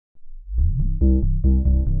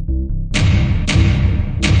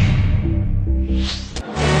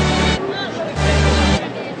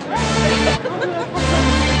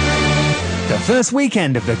first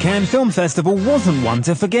weekend of the Cannes Film Festival wasn't one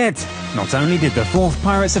to forget. Not only did the fourth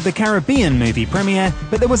Pirates of the Caribbean movie premiere,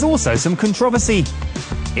 but there was also some controversy.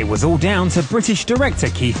 It was all down to British director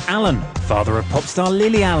Keith Allen, father of pop star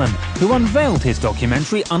Lily Allen, who unveiled his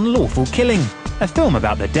documentary Unlawful Killing, a film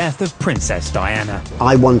about the death of Princess Diana.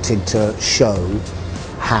 I wanted to show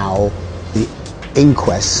how the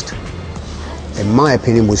inquest, in my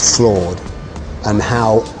opinion, was flawed, and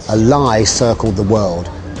how a lie circled the world.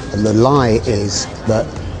 And the lie is that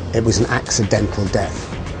it was an accidental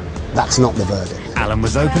death. That's not the verdict. Allen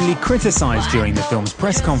was openly criticised during the film's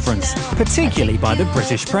press conference, particularly by the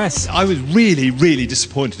British press. I was really, really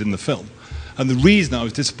disappointed in the film. And the reason I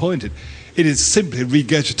was disappointed, it is simply a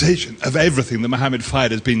regurgitation of everything that Mohammed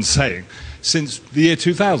Fayed has been saying since the year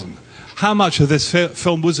 2000. How much of this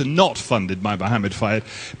film was not funded by Mohammed Fayed?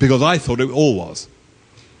 Because I thought it all was.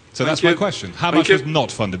 So that's my question. How much was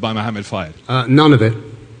not funded by Mohammed Fayed? None of it.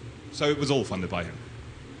 So it was all funded by him?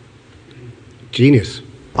 Genius.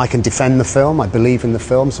 I can defend the film, I believe in the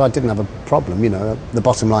film, so I didn't have a problem, you know. The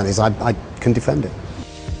bottom line is I can defend it.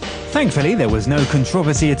 Thankfully, there was no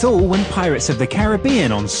controversy at all when Pirates of the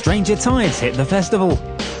Caribbean on Stranger Tides hit the festival.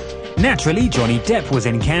 Naturally, Johnny Depp was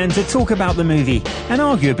in Cannes to talk about the movie, and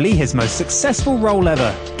arguably his most successful role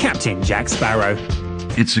ever, Captain Jack Sparrow.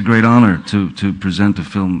 It's a great honor to present a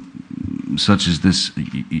film such as this,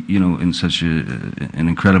 you know, in such an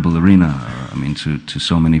incredible arena. I mean, to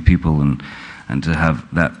so many people, and to have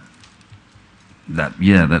that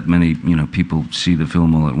many, you know, people see the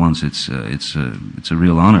film all at once. It's a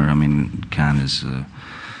real honor. I mean, Cannes is,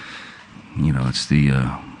 you know, it's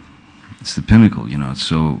the pinnacle, you know.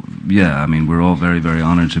 So yeah, I mean, we're all very, very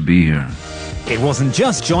honored to be here. It wasn't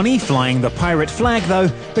just Johnny flying the pirate flag,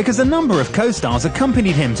 though, because a number of co-stars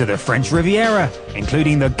accompanied him to the French Riviera,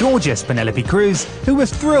 including the gorgeous Penelope Cruz, who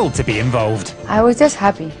was thrilled to be involved. I was just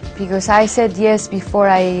happy, because I said yes before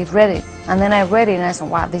I read it. And then I read it and I said,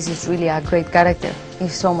 wow, this is really a great character.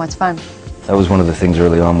 It's so much fun. That was one of the things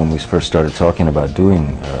early on when we first started talking about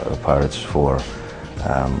doing Pirates 4,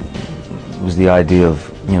 was the idea of,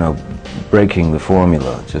 you know, breaking the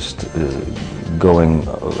formula, just going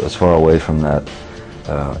as far away from that,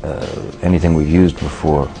 anything we've used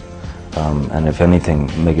before, and if anything,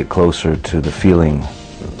 make it closer to the feeling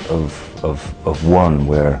of one,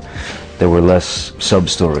 where there were less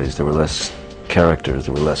sub-stories, there were less characters,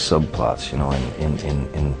 there were less subplots, you know,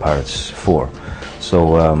 in Pirates 4.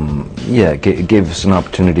 So yeah, it gave us an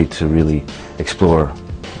opportunity to really explore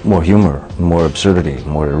more humor, more absurdity,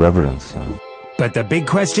 more irreverence, you know. But the big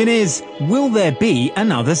question is, will there be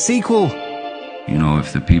another sequel? You know,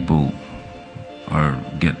 if the people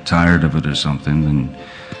get tired of it or something, then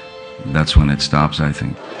that's when it stops, I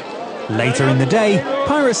think. Later in the day,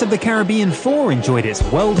 Pirates of the Caribbean 4 enjoyed its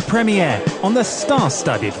world premiere on the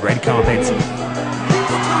star-studded red carpet.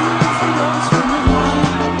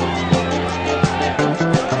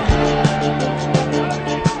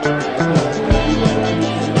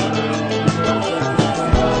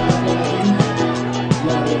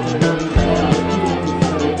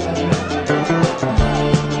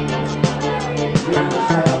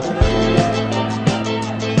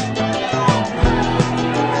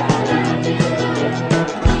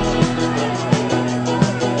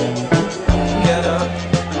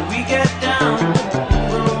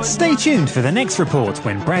 Stay tuned for the next report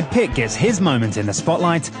when Brad Pitt gets his moment in the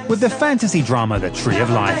spotlight with the fantasy drama The Tree of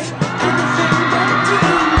Life.